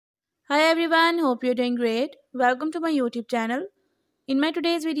Hi everyone, hope you're doing great. Welcome to my YouTube channel. In my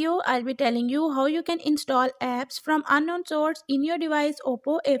today's video, I'll be telling you how you can install apps from unknown source in your device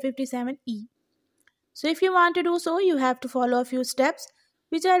Oppo A57e. So if you want to do so, you have to follow a few steps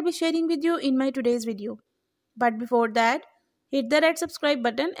which I'll be sharing with you in my today's video. But before that, hit the red subscribe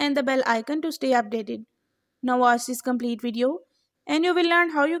button and the bell icon to stay updated. Now watch this complete video and you will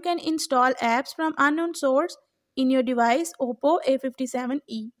learn how you can install apps from unknown source in your device Oppo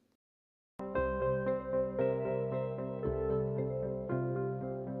A57e.